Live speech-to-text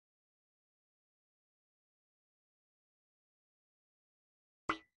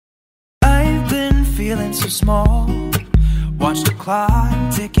feeling so small. Watch the clock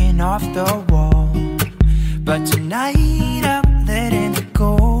ticking off the wall. But tonight I'm letting it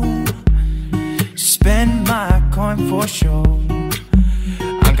go. Spend my coin for sure.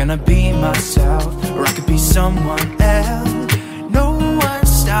 I'm gonna be myself, or I could be someone else. No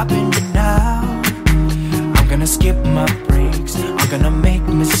one's stopping me now. I'm gonna skip my breaks, I'm gonna make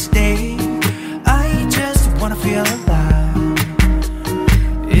mistakes. I just wanna feel alive.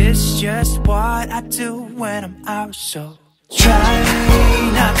 It's just what I do when I'm out, so try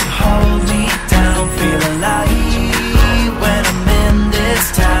not to hold me down. Feel alive when I'm in this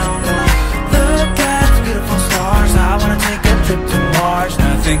town. Look at the beautiful stars, I wanna take a trip to Mars.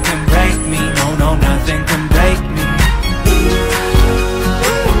 Nothing can break me, no, no, nothing can break me.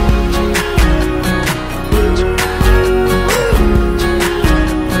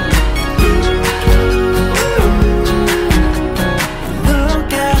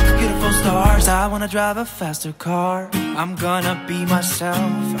 Look at the beautiful stars, I wanna drive a faster car. I'm gonna be myself,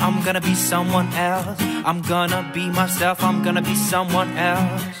 I'm gonna be someone else. I'm gonna be myself, I'm gonna be someone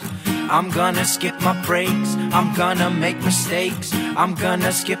else. I'm gonna skip my breaks, I'm gonna make mistakes. I'm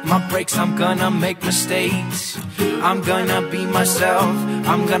gonna skip my breaks, I'm gonna make mistakes. I'm gonna be myself,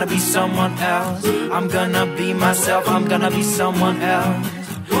 I'm gonna be someone else. I'm gonna be myself, I'm gonna be someone else.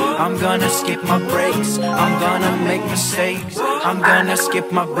 I'm gonna skip my breaks, I'm gonna make mistakes. I'm gonna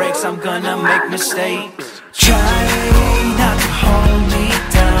skip my breaks, I'm gonna make mistakes. Try not to hold me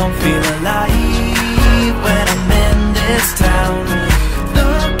down. Feel alive when I'm in this town.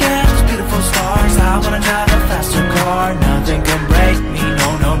 Look at those beautiful stars, I wanna drive a faster car. Nothing can break me, no,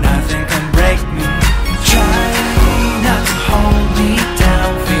 no, nothing can break me. Try not to hold me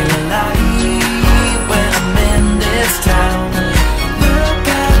down. Feel alive when I'm in this town. Look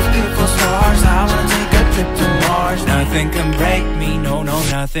at those beautiful stars, I wanna take a trip to Mars. Nothing can break me, no, no,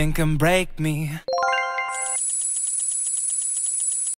 nothing can break me.